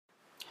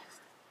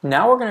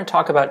Now we're going to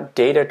talk about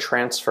data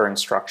transfer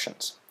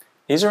instructions.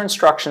 These are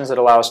instructions that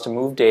allow us to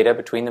move data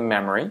between the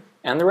memory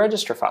and the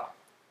register file.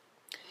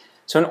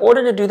 So in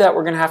order to do that,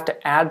 we're going to have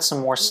to add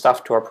some more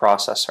stuff to our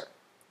processor.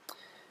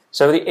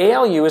 So the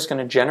ALU is going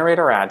to generate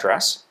our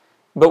address,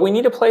 but we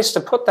need a place to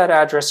put that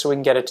address so we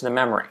can get it to the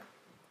memory.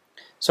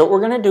 So what we're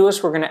going to do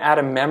is we're going to add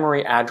a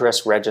memory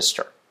address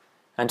register.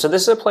 And so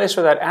this is a place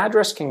where that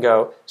address can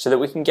go so that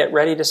we can get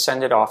ready to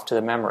send it off to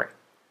the memory.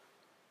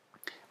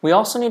 We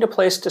also need a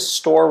place to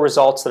store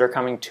results that are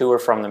coming to or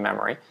from the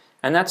memory,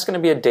 and that's going to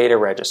be a data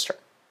register.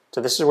 So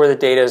this is where the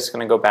data is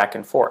going to go back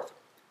and forth.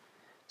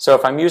 So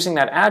if I'm using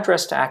that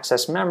address to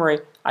access memory,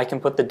 I can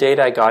put the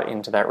data I got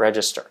into that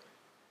register.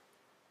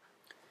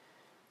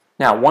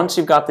 Now, once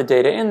you've got the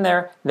data in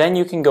there, then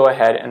you can go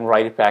ahead and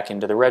write it back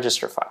into the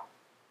register file.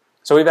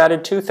 So we've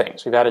added two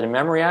things. We've added a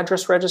memory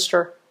address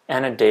register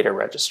and a data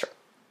register.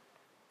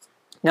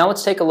 Now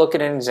let's take a look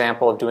at an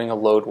example of doing a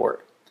load word.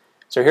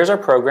 So here's our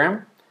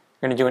program.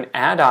 We're going to do an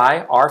add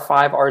I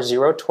R5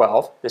 R0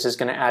 12. This is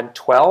going to add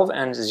 12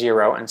 and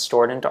 0 and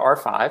store it into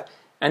R5.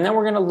 And then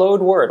we're going to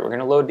load word. We're going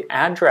to load the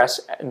address,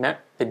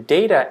 the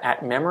data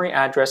at memory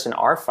address in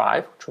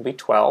R5, which will be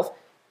 12,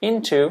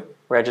 into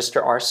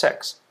register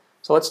R6.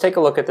 So let's take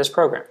a look at this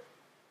program.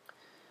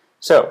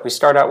 So we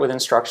start out with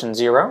instruction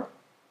 0.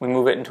 We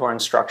move it into our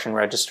instruction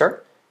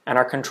register. And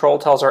our control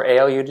tells our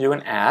ALU to do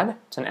an add.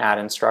 It's an add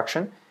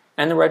instruction.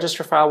 And the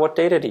register file what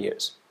data to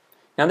use.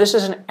 Now this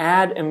is an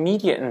add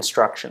immediate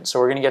instruction, so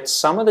we're going to get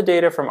some of the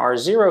data from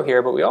R0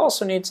 here, but we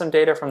also need some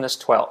data from this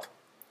 12.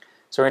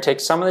 So we're going to take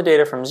some of the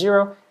data from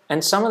 0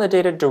 and some of the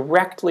data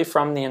directly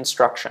from the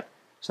instruction.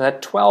 So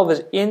that 12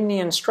 is in the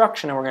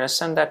instruction and we're going to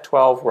send that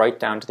 12 right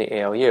down to the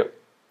ALU.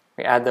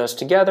 We add those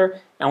together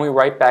and we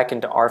write back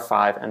into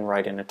R5 and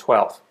write into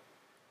 12.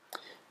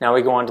 Now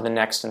we go on to the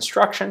next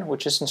instruction,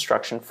 which is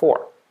instruction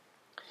 4.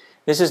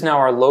 This is now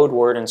our load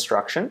word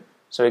instruction.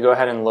 So we go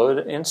ahead and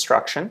load the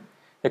instruction.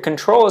 The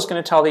control is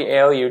going to tell the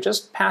ALU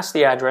just pass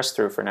the address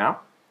through for now.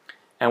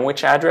 And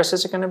which address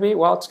is it going to be?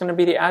 Well, it's going to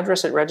be the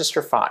address at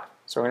register 5.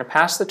 So we're going to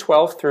pass the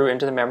 12 through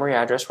into the memory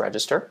address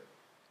register.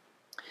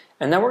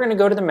 And then we're going to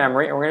go to the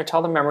memory and we're going to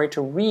tell the memory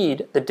to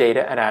read the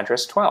data at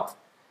address 12.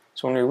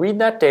 So when we read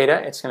that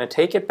data, it's going to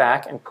take it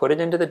back and put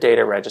it into the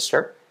data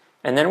register.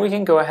 And then we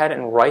can go ahead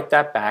and write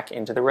that back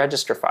into the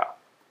register file.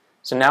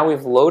 So now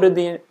we've loaded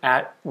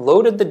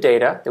the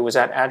data that was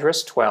at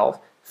address 12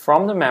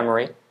 from the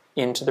memory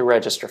into the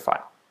register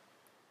file.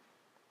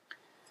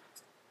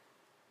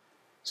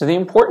 So the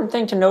important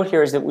thing to note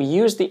here is that we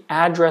use the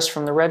address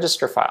from the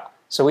register file.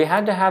 So we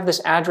had to have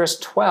this address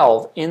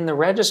 12 in the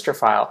register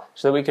file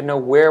so that we could know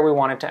where we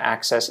wanted to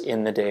access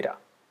in the data.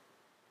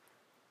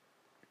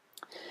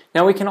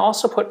 Now we can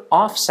also put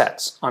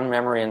offsets on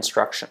memory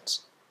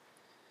instructions.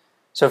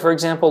 So for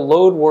example,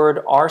 load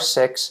word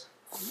R6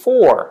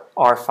 for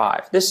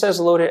R5. This says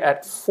load it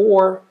at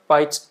 4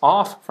 bytes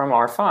off from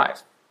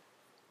R5.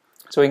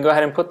 So we can go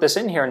ahead and put this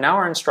in here. Now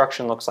our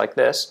instruction looks like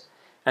this.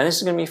 And this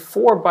is going to be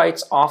 4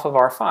 bytes off of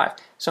R5.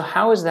 So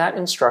how is that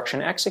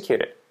instruction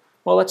executed?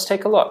 Well, let's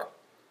take a look.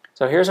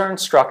 So here's our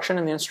instruction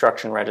in the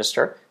instruction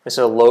register. This is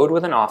a load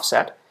with an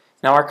offset.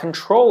 Now our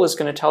control is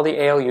going to tell the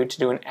ALU to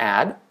do an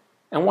add.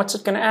 And what's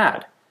it going to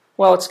add?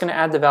 Well, it's going to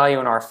add the value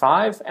in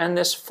R5 and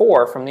this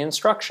 4 from the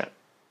instruction.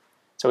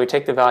 So we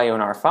take the value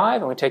in R5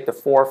 and we take the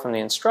 4 from the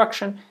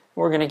instruction, and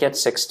we're going to get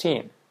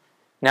 16.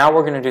 Now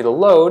we're going to do the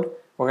load.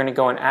 We're going to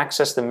go and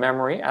access the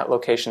memory at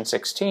location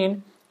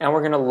 16, and we're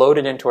going to load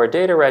it into our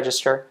data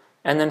register,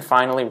 and then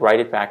finally write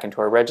it back into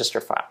our register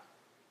file.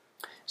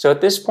 So at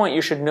this point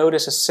you should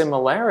notice a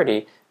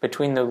similarity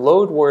between the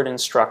load word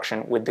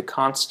instruction with the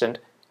constant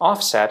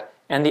offset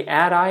and the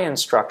add I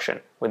instruction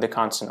with the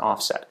constant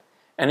offset.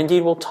 And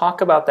indeed we'll talk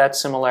about that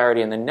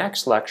similarity in the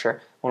next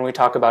lecture when we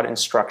talk about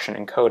instruction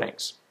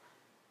encodings.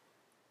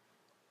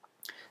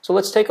 So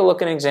let's take a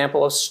look at an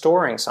example of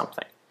storing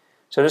something.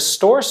 So to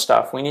store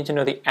stuff, we need to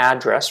know the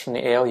address from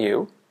the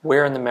ALU,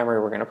 where in the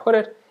memory we're going to put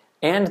it,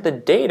 and the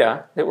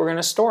data that we're going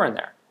to store in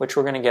there, which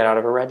we're going to get out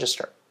of a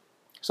register.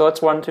 So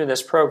let's run through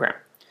this program.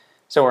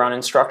 So we're on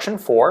instruction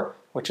 4,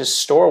 which is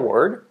store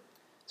word.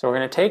 So we're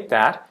going to take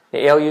that.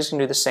 The ALU is going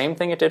to do the same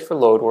thing it did for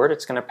load word.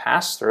 It's going to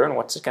pass through, and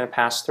what's it going to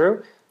pass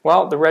through?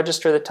 Well, the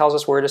register that tells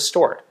us where it is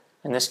stored.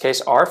 In this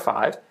case,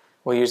 R5.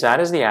 We'll use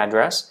that as the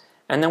address.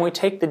 And then we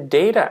take the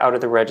data out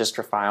of the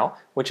register file,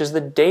 which is the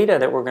data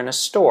that we're going to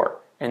store.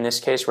 In this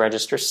case,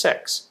 register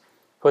 6.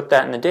 Put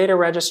that in the data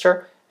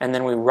register, and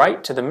then we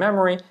write to the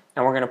memory,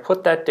 and we're going to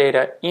put that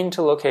data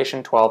into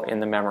location 12 in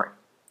the memory.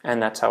 And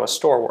that's how a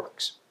store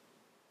works.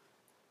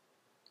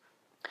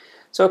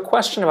 So a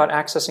question about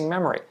accessing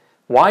memory.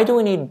 Why do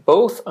we need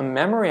both a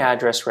memory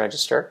address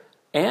register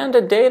and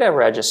a data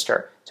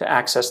register to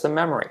access the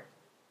memory?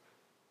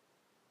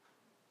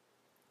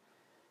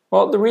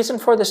 Well, the reason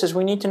for this is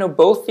we need to know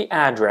both the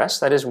address,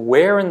 that is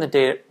where in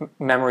the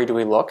memory do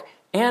we look,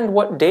 and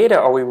what data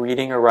are we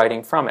reading or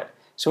writing from it.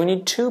 So we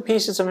need two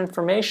pieces of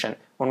information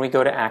when we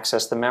go to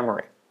access the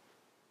memory.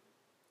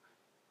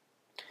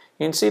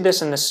 You can see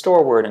this in the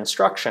store word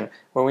instruction,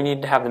 where we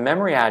need to have the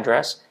memory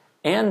address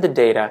and the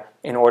data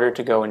in order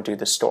to go and do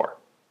the store.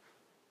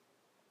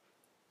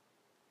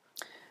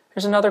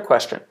 Here's another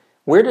question.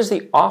 Where does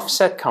the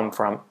offset come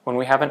from when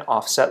we have an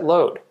offset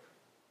load?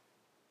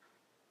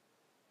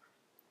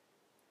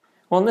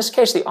 Well, in this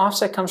case, the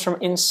offset comes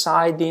from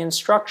inside the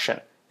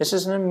instruction. This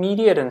is an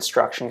immediate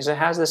instruction because it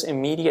has this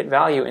immediate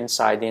value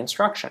inside the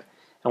instruction.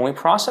 And when we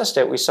processed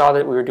it, we saw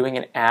that we were doing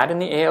an add in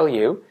the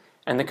ALU,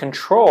 and the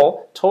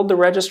control told the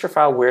register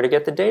file where to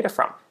get the data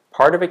from.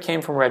 Part of it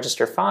came from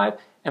register 5,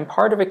 and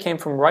part of it came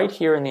from right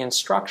here in the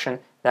instruction,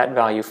 that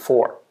value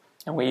 4.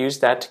 And we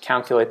used that to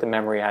calculate the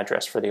memory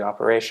address for the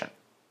operation.